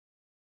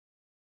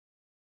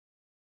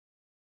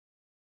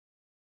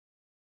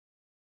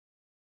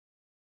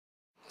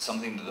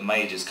something that the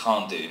majors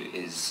can't do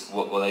is,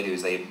 what they do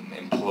is they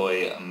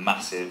employ a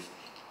massive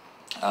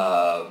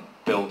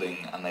building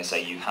and they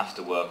say you have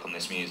to work on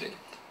this music.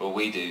 What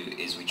we do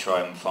is we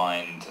try and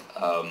find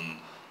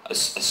a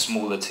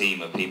smaller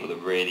team of people that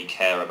really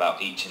care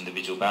about each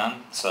individual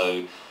band.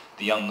 So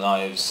the Young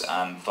Knives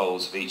and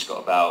Foals have each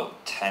got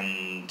about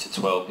 10 to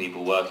 12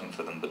 people working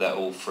for them, but they're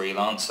all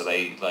freelance, so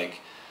they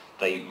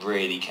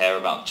really care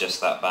about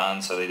just that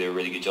band, so they do a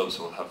really good job.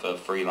 So we'll have a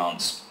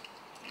freelance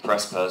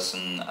press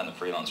person and a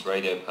freelance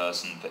radio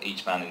person for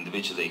each band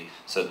individually,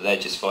 so that they're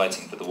just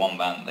fighting for the one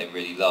band that they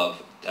really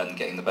love and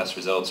getting the best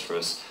results for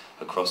us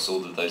across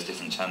all of those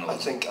different channels.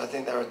 I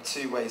think there are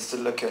two ways to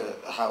look at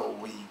how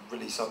we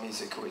release our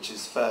music, which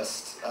is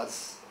first,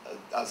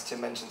 as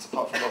Tim mentions,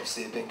 apart from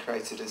obviously it being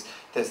created, is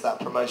there's that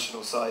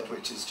promotional side,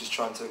 which is just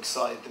trying to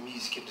excite the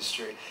music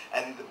industry.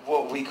 And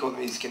what we call the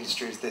music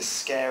industry is this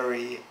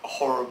scary,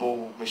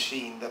 horrible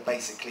machine that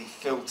basically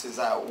filters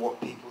out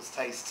what people's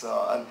tastes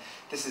are. And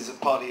this is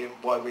partly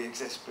why we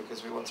exist,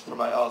 because we want to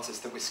promote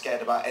artists that we're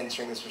scared about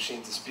entering this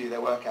machine to spew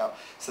their work out.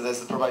 So there's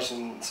the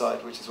promotion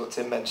side, which is what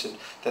Tim mentioned.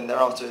 Then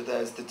thereafter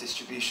there's the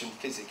distribution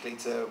physically,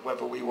 to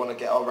whether we want to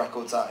get our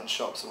records out in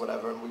shops or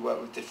whatever, and we work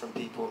with different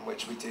people in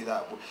which we do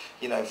that.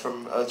 You know,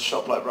 from a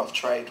shop like Rough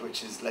Trade,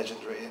 which is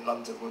legendary in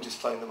London, we'll just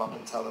phone them up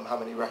and tell them how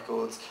many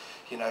records,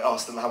 you know,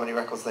 ask them how many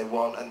records they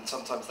want, and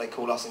sometimes they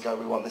call us and go,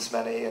 we want this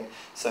many, and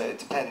so it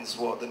depends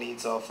what the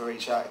needs are for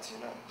each act, you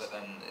know. But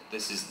then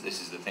this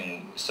is the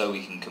thing, so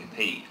we can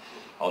compete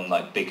on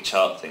like big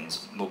chart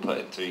things, we'll put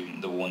it through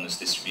the Warner's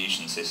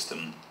distribution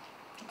system,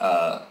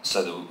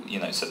 so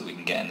that we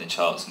can get in the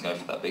charts and go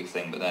for that big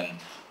thing. But then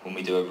when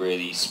we do a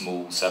really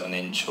small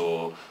 7-inch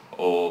or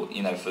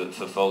you know, for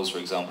Foals, for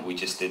example, we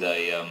just did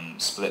a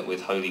split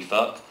with Holy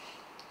Fuck,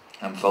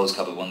 and Foals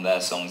covered one of their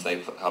songs, they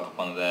covered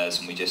one of theirs,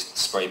 and we just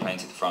spray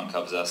painted the front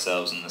covers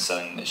ourselves and they're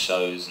selling them at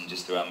shows and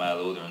just through our mail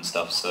order and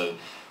stuff. So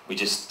we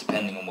just,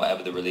 depending on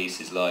whatever the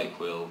release is like,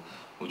 we'll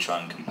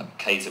try and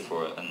cater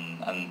for it.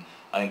 And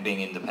I think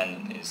being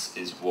independent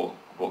is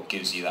what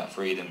gives you that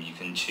freedom. You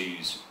can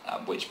choose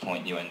at which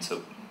point you enter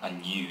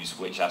and use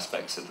which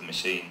aspects of the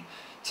machine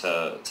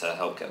to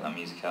help get that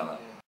music out there.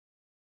 Yeah.